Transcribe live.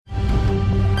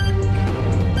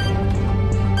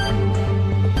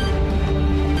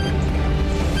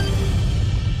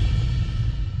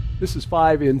This is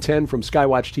 5 in 10 from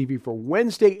Skywatch TV for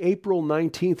Wednesday, April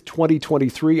 19th,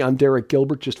 2023. I'm Derek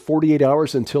Gilbert. Just 48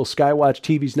 hours until Skywatch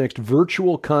TV's next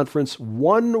virtual conference,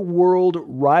 One World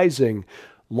Rising,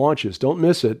 launches. Don't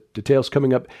miss it. Details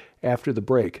coming up after the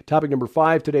break. Topic number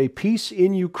 5 today, peace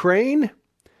in Ukraine.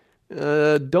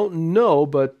 Don't know,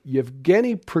 but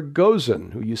Yevgeny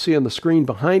Prigozhin, who you see on the screen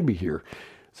behind me here,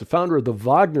 is the founder of the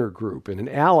Wagner Group and an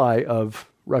ally of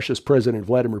Russia's President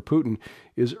Vladimir Putin,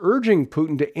 is urging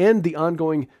Putin to end the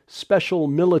ongoing special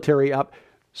military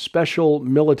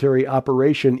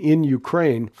operation in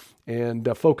Ukraine and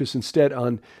focus instead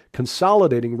on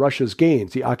consolidating Russia's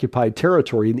gains, the occupied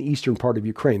territory in the eastern part of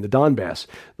Ukraine, the Donbass.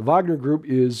 The Wagner Group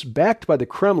is backed by the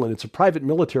Kremlin. It's a private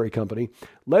military company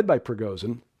led by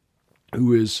Prigozhin,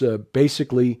 who is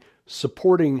basically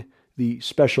supporting the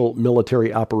special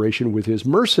military operation with his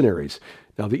mercenaries.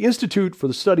 Now, the Institute for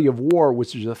the Study of War,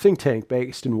 which is a think tank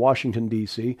based in Washington,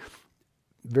 D.C.,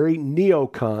 very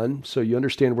neocon, so you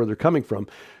understand where they're coming from,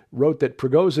 wrote that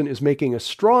Prigozhin is making a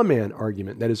straw man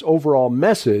argument, that his overall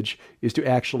message is to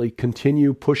actually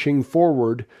continue pushing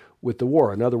forward with the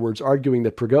war. In other words, arguing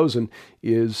that Prigozhin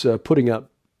is putting out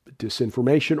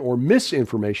disinformation or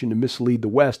misinformation to mislead the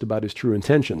West about his true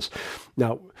intentions.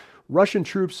 Now, Russian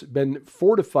troops have been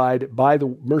fortified by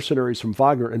the mercenaries from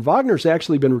Wagner, and Wagner's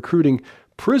actually been recruiting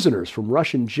prisoners from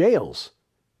Russian jails,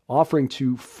 offering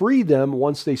to free them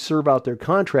once they serve out their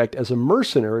contract as a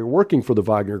mercenary working for the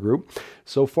Wagner Group.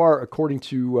 So far, according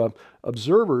to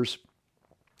observers,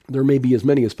 there may be as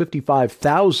many as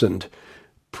 55,000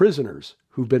 prisoners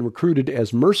who've been recruited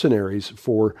as mercenaries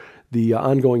for the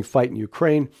ongoing fight in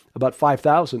Ukraine. About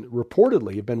 5,000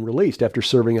 reportedly have been released after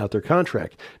serving out their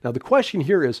contract. Now, the question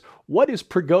here is, what is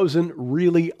Prigozhin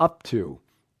really up to?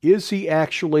 Is he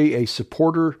actually a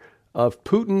supporter of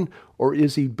Putin, or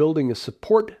is he building a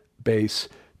support base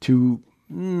to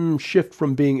shift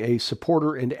from being a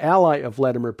supporter and ally of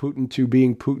Vladimir Putin to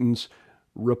being Putin's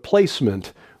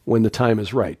replacement when the time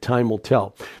is right? Time will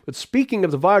tell. But speaking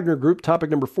of the Wagner Group, topic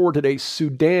number 4 today,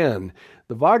 Sudan.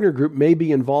 The Wagner Group may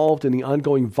be involved in the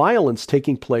ongoing violence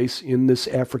taking place in this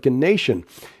African nation.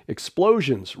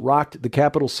 Explosions rocked the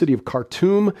capital city of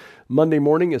Khartoum Monday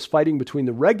morning as fighting between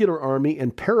the regular army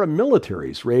and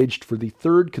paramilitaries raged for the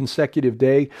third consecutive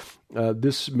day.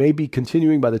 This may be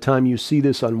continuing by the time you see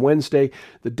this on Wednesday.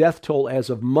 The death toll as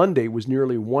of Monday was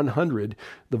nearly 100.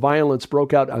 The violence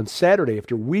broke out on Saturday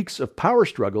after weeks of power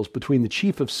struggles between the army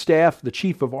chief of staff,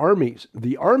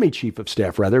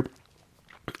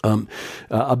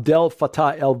 Abdel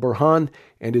Fattah el-Burhan,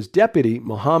 and his deputy,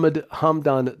 Mohammed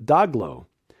Hamdan Daglo.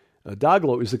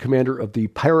 Daglo is the commander of the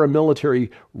Paramilitary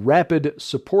Rapid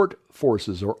Support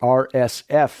Forces, or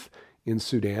RSF, in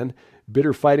Sudan.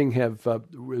 Bitter fighting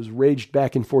has raged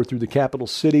back and forth through the capital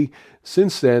city.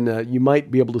 Since then, you might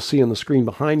be able to see on the screen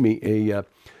behind me a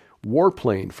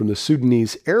warplane from the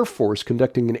Sudanese Air Force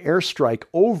conducting an airstrike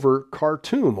over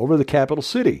Khartoum, over the capital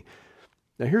city.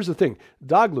 Now, here's the thing.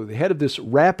 Daglo, the head of this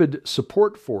rapid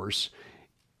support force,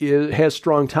 has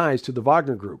strong ties to the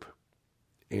Wagner Group.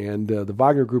 And the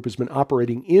Wagner Group has been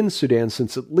operating in Sudan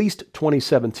since at least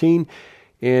 2017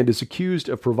 and is accused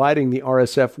of providing the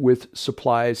RSF with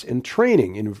supplies and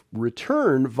training. In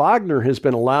return, Wagner has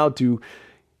been allowed to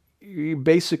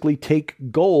basically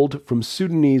take gold from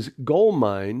Sudanese gold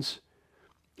mines,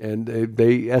 and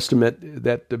they estimate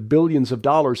that the billions of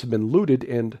dollars have been looted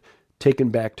and taken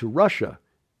back to Russia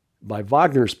by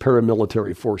Wagner's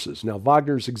paramilitary forces. Now,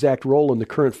 Wagner's exact role in the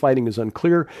current fighting is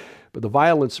unclear, but the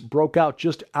violence broke out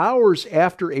just hours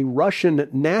after a Russian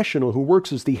national who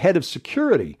works as the head of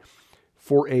security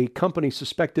for a company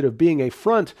suspected of being a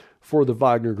front for the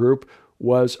Wagner Group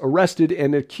was arrested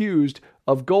and accused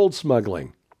of gold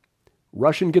smuggling.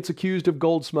 Russian gets accused of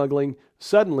gold smuggling.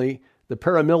 Suddenly, the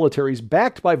paramilitaries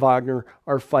backed by Wagner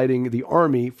are fighting the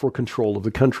army for control of the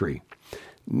country.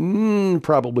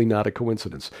 Probably not a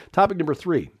coincidence. Topic number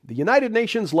 3. The United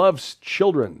Nations loves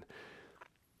children,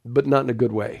 but not in a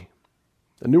good way.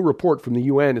 A new report from the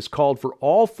UN has called for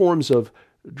all forms of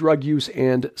drug use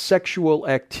and sexual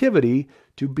activity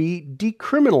to be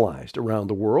decriminalized around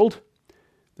the world.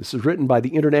 This is written by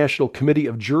the International Committee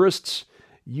of Jurists,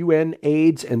 UN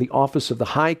AIDS, and the Office of the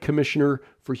High Commissioner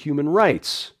for Human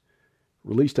Rights.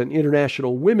 Released on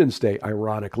International Women's Day,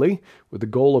 ironically, with the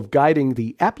goal of guiding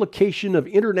the application of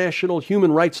international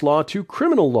human rights law to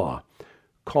criminal law.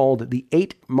 Called the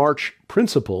 8 March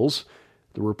Principles,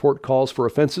 the report calls for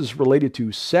offenses related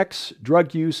to sex,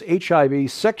 drug use,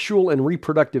 HIV, sexual and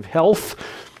reproductive health,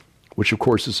 which of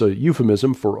course is a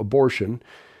euphemism for abortion,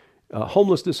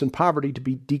 homelessness and poverty to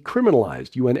be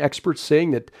decriminalized. UN experts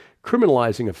saying that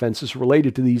criminalizing offenses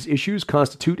related to these issues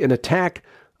constitute an attack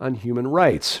on human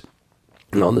rights.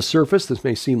 And on the surface, this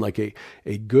may seem like a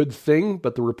good thing,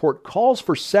 but the report calls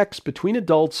for sex between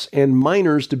adults and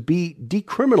minors to be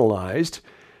decriminalized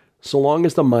so long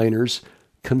as the minors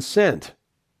consent.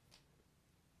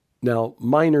 Now,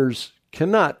 minors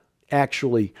cannot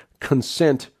actually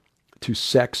consent to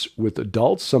sex with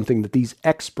adults, something that these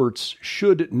experts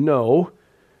should know.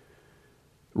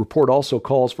 The report also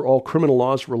calls for all criminal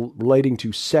laws relating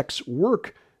to sex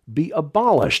work be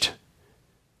abolished,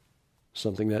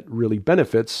 something that really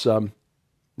benefits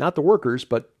not the workers,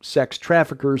 but sex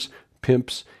traffickers,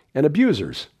 pimps, and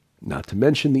abusers, not to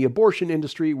mention the abortion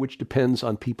industry, which depends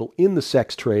on people in the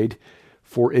sex trade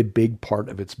for a big part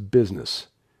of its business.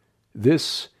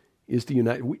 This is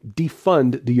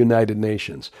defund the United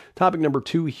Nations. Topic number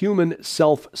 2, human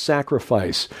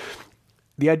self-sacrifice.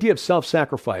 The idea of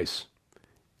self-sacrifice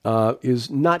is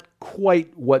not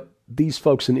quite what these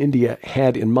folks in India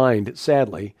had in mind,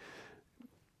 sadly.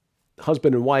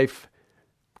 Husband and wife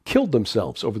killed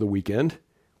themselves over the weekend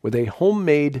with a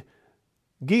homemade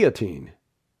guillotine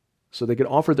so they could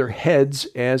offer their heads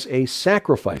as a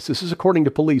sacrifice. This is according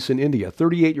to police in India.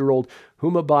 38-year-old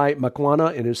Humabai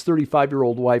Makwana and his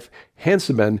 35-year-old wife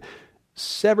Hansaben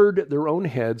severed their own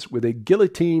heads with a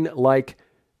guillotine-like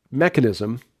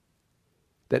mechanism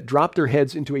that dropped their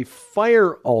heads into a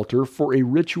fire altar for a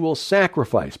ritual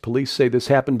sacrifice. Police say this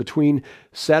happened between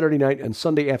Saturday night and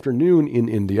Sunday afternoon in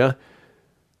India.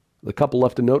 The couple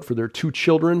left a note for their 2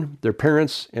 children, their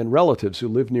parents, and relatives who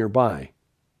live nearby.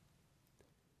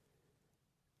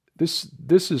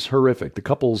 This is horrific. The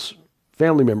couple's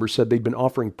family members said they'd been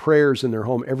offering prayers in their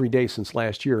home every day since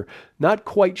last year. Not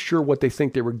quite sure what they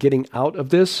think they were getting out of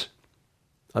this.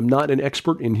 I'm not an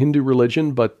expert in Hindu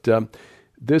religion, but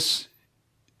this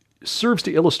serves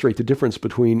to illustrate the difference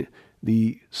between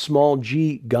the small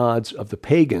g gods of the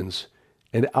pagans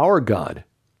and our God.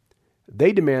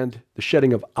 They demand the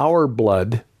shedding of our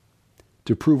blood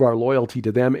to prove our loyalty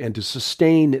to them and to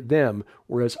sustain them,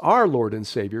 whereas our Lord and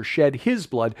Savior shed his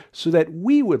blood so that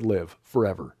we would live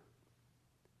forever.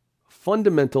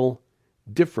 Fundamental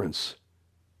difference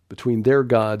between their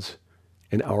gods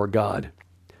and our God.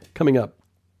 Coming up,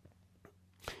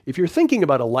 if you're thinking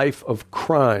about a life of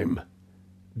crime,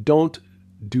 don't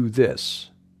do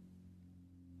this.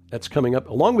 That's coming up,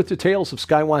 along with details of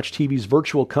Skywatch TV's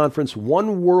virtual conference,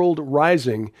 One World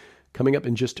Rising, coming up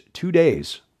in just 2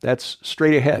 days. That's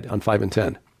straight ahead on 5 and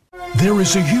 10. There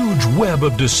is a huge web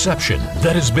of deception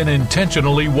that has been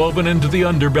intentionally woven into the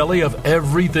underbelly of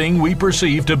everything we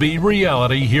perceive to be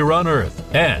reality here on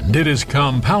Earth. And it is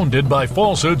compounded by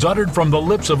falsehoods uttered from the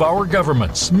lips of our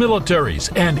governments,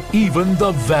 militaries, and even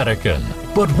the Vatican.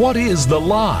 But what is the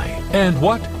lie? And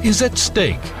what is at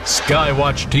stake?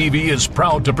 Skywatch TV is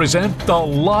proud to present The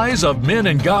Lies of Men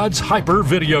and God's Hyper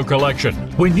Video Collection.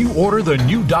 When you order the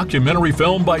new documentary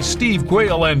film by Steve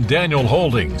Quayle and Daniel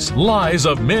Holdings, Lies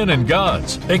of Men and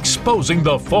Gods, exposing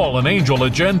the fallen angel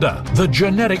agenda, the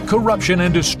genetic corruption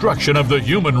and destruction of the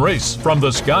human race from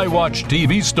the Skywatch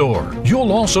TV store.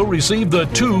 You'll also receive the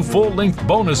 2 full-length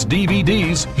bonus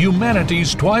DVDs,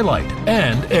 Humanity's Twilight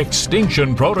and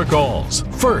Extinction Protocols.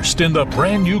 First, in the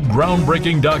brand new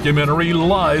groundbreaking documentary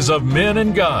Lies of Men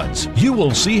and Gods, you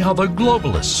will see how the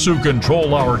globalists who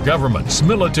control our governments,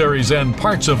 militaries, and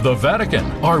parts of the Vatican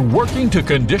are working to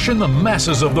condition the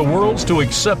masses of the world to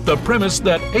accept the premise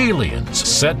that aliens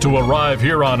set to arrive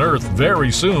here on Earth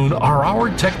very soon are our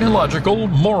technological,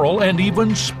 moral, and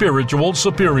even spiritual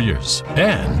superiors,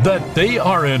 and that they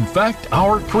are in fact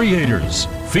our creators.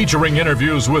 Featuring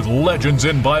interviews with legends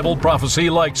in Bible prophecy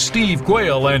like Steve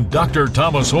Quayle and Dr.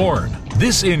 Thomas Horn,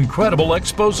 this incredible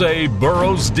expose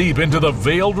burrows deep into the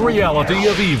veiled reality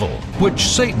of evil, which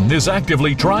Satan is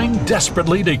actively trying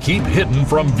desperately to keep hidden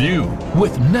from view,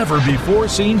 with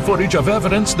never-before-seen footage of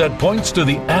evidence that points to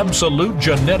the absolute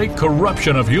genetic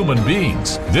corruption of human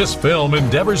beings. This film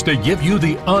endeavors to give you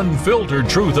the unfiltered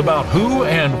truth about who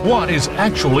and what is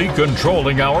actually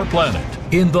controlling our planet.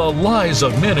 In the Lies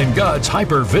of Men and Gods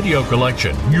Hyper Video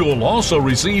Collection, you'll also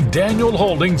receive Daniel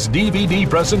Holdings' DVD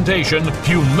presentation,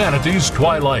 Humanity's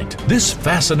Twilight. This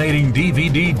fascinating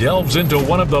DVD delves into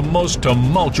one of the most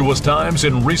tumultuous times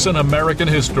in recent American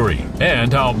history,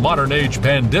 and how modern-age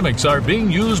pandemics are being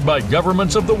used by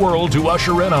governments of the world to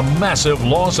usher in a massive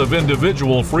loss of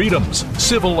individual freedoms,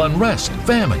 civil unrest,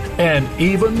 famine, and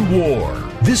even war.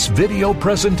 This video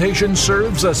presentation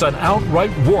serves as an outright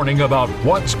warning about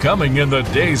what's coming in the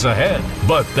days ahead.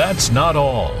 But that's not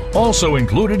all. Also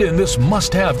included in this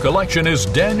must-have collection is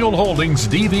Daniel Holdings'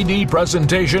 DVD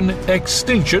presentation,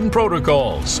 Extinction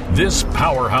Protocols. This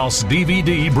powerhouse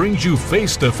DVD brings you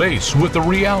face-to-face with the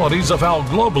realities of how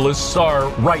globalists are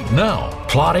right now,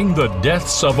 plotting the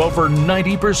deaths of over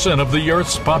 90% of the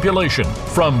Earth's population,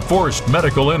 from forced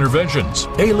medical interventions,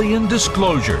 alien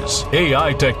disclosures,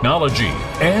 AI technology,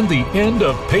 and the end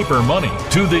of paper money,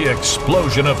 to the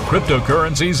explosion of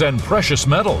cryptocurrencies and precious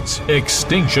metals.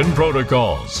 Extinction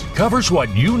Protocols covers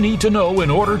what you need to know in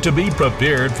order to be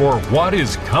prepared for what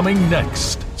is coming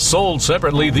next. Sold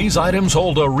separately, these items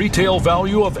hold a retail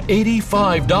value of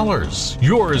 $85.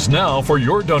 Yours now for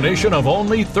your donation of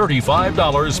only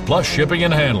 $35 plus shipping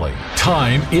and handling.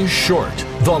 Time is short.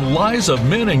 The Lies of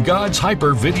Men and God's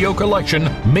Hyper Video Collection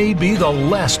may be the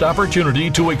last opportunity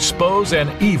to expose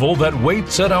an evil that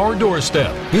waits at our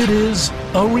doorstep. It is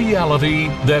a reality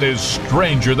that is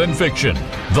stranger than fiction.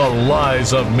 The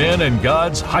Lies of Men and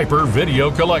God's Hyper Video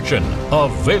Collection.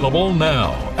 Available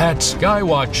now at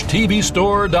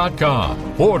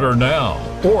skywatchtvstore.com. Order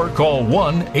now or call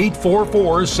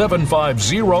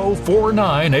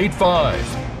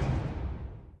 1-844-750-4985.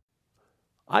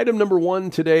 Item number 1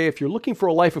 today, if you're looking for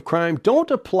a life of crime,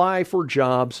 don't apply for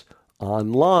jobs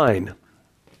online.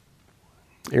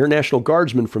 Air National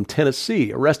Guardsman from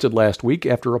Tennessee arrested last week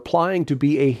after applying to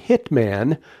be a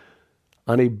hitman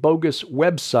on a bogus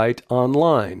website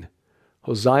online.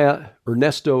 Josiah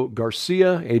Ernesto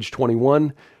Garcia, age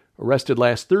 21, arrested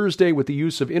last Thursday with the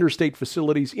use of interstate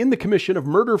facilities in the commission of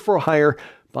murder for hire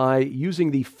by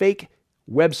using the fake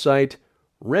website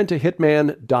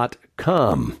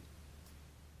rentahitman.com.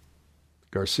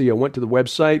 Garcia went to the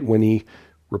website when he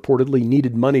reportedly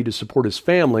needed money to support his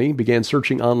family, began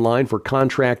searching online for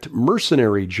contract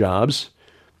mercenary jobs.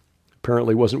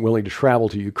 Apparently wasn't willing to travel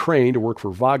to Ukraine to work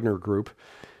for Wagner Group.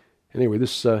 Anyway,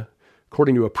 this,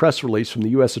 according to a press release from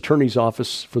the U.S. Attorney's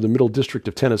Office for the Middle District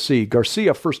of Tennessee,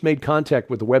 Garcia first made contact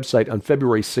with the website on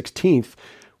February 16th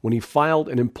when he filed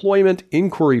an employment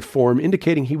inquiry form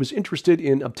indicating he was interested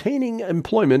in obtaining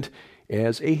employment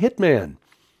as a hitman.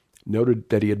 Noted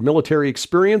that he had military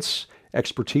experience,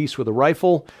 expertise with a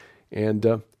rifle,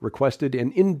 and requested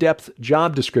an in-depth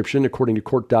job description, according to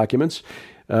court documents.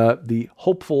 The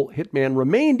hopeful hitman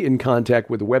remained in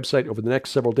contact with the website over the next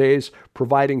several days,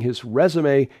 providing his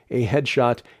resume, a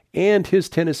headshot, and his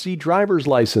Tennessee driver's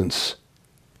license.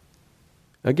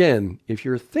 Again, if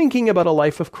you're thinking about a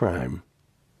life of crime,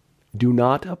 do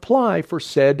not apply for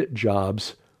said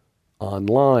jobs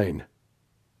online.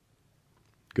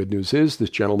 Good news is this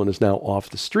gentleman is now off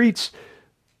the streets.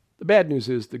 The bad news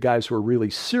is the guys who are really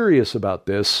serious about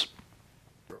this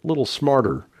are a little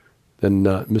smarter than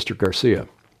Mr. Garcia.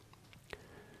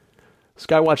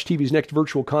 Skywatch TV's next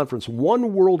virtual conference,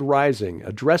 One World Rising,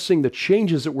 addressing the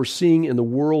changes that we're seeing in the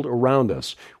world around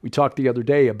us. We talked the other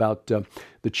day about the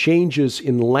changes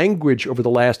in language over the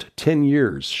last 10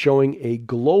 years, showing a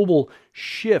global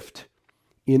shift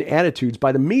in attitudes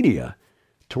by the media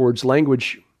towards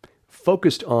language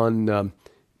focused on, the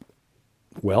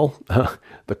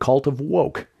cult of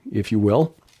woke, if you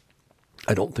will.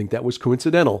 I don't think that was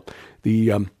coincidental.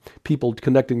 The people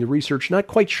conducting the research, not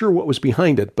quite sure what was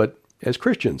behind it, but as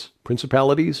Christians,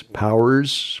 principalities,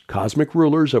 powers, cosmic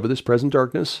rulers over this present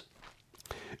darkness.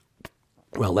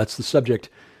 Well, that's the subject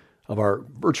of our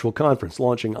virtual conference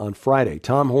launching on Friday.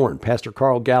 Tom Horn, Pastor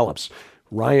Carl Gallups,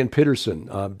 Ryan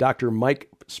Pitterson, Dr. Mike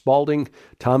Spalding,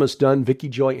 Thomas Dunn, Vicki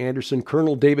Joy Anderson,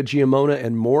 Colonel David Giammona,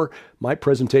 and more. My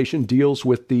presentation deals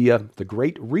with the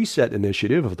Great Reset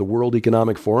Initiative of the World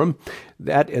Economic Forum.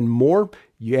 That and more.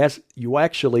 Yes, you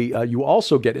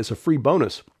also get as a free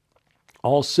bonus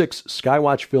all 6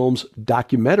 Skywatch Films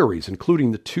documentaries,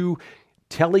 including the 2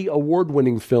 Telly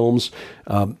Award-winning films,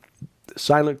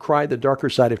 Silent Cry, The Darker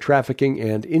Side of Trafficking,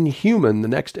 and Inhuman, The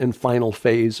Next and Final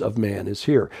Phase of Man is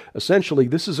Here. Essentially,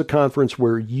 this is a conference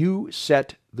where you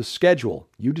set the schedule.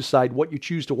 You decide what you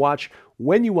choose to watch,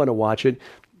 when you want to watch it.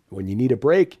 When you need a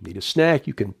break, need a snack,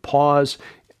 you can pause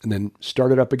and then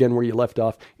start it up again where you left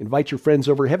off. Invite your friends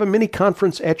over. Have a mini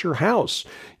conference at your house.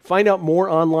 Find out more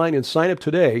online and sign up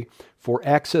today for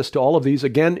access to all of these.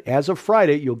 Again, as of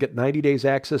Friday, you'll get 90 days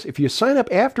access. If you sign up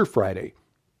after Friday,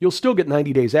 you'll still get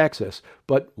 90 days access,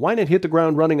 but why not hit the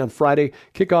ground running on Friday,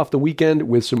 kick off the weekend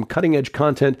with some cutting-edge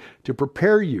content to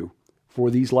prepare you for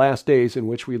these last days in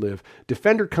which we live.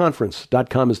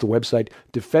 DefenderConference.com is the website,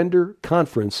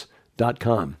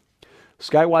 DefenderConference.com.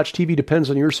 Skywatch TV depends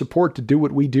on your support to do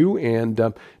what we do, and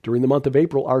during the month of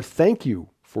April, our thank you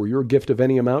for your gift of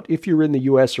any amount, if you're in the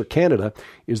U.S. or Canada,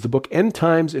 is the book End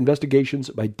Times Investigations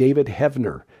by David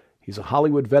Heavner. He's a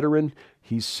Hollywood veteran.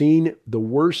 He's seen the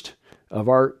worst of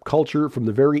our culture from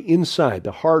the very inside,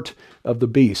 the heart of the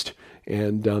beast.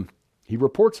 And he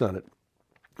reports on it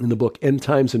in the book End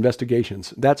Times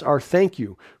Investigations. That's our thank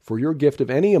you for your gift of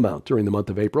any amount during the month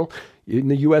of April in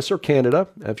the U.S. or Canada.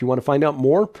 If you want to find out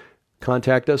more,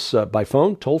 contact us by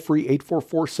phone, toll-free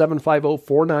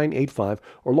 844-750-4985,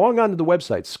 or log on to the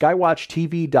website,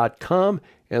 skywatchtv.com,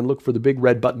 and look for the big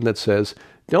red button that says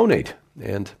donate.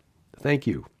 And thank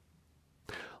you.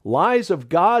 Lies of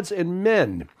Gods and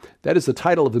Men. That is the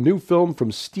title of the new film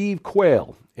from Steve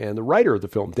Quayle. And the writer of the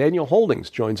film, Daniel Holdings,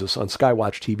 joins us on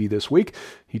Skywatch TV this week.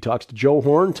 He talks to Joe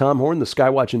Horn, Tom Horn, the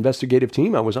Skywatch investigative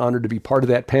team. I was honored to be part of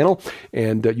that panel.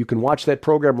 And you can watch that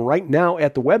program right now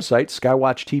at the website,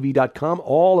 skywatchtv.com.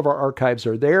 All of our archives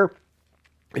are there.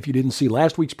 If you didn't see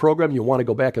last week's program, you'll want to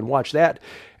go back and watch that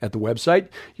at the website.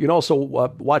 You can also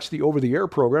watch the over-the-air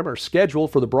program. Our schedule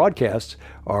for the broadcasts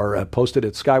are posted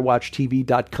at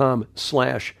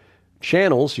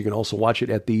skywatchtv.com/channels. You can also watch it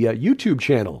at the YouTube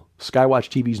channel, Skywatch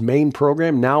TV's main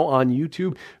program, now on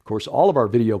YouTube. Of course, all of our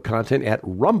video content at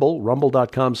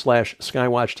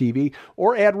rumble.com/skywatchtv,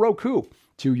 or add Roku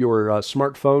to your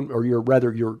smartphone, or your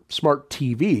smart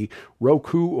TV,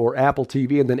 Roku or Apple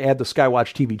TV, and then add the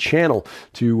Skywatch TV channel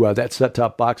to that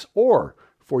set-top box. Or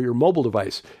for your mobile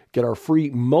device, get our free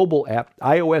mobile app,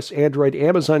 iOS, Android,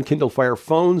 Amazon Kindle Fire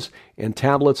phones and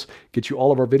tablets. Get you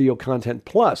all of our video content,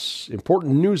 plus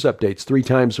important news updates 3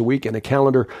 times a week and a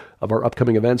calendar of our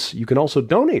upcoming events. You can also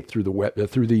donate through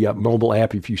the mobile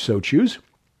app if you so choose.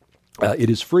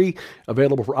 It is free,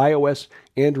 available for iOS,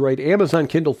 Android, Amazon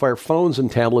Kindle Fire phones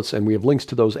and tablets, and we have links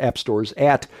to those app stores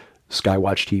at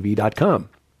skywatchtv.com.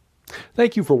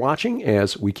 Thank you for watching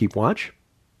as we keep watch.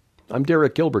 I'm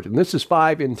Derek Gilbert, and this is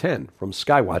 5 in 10 from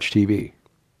Skywatch TV.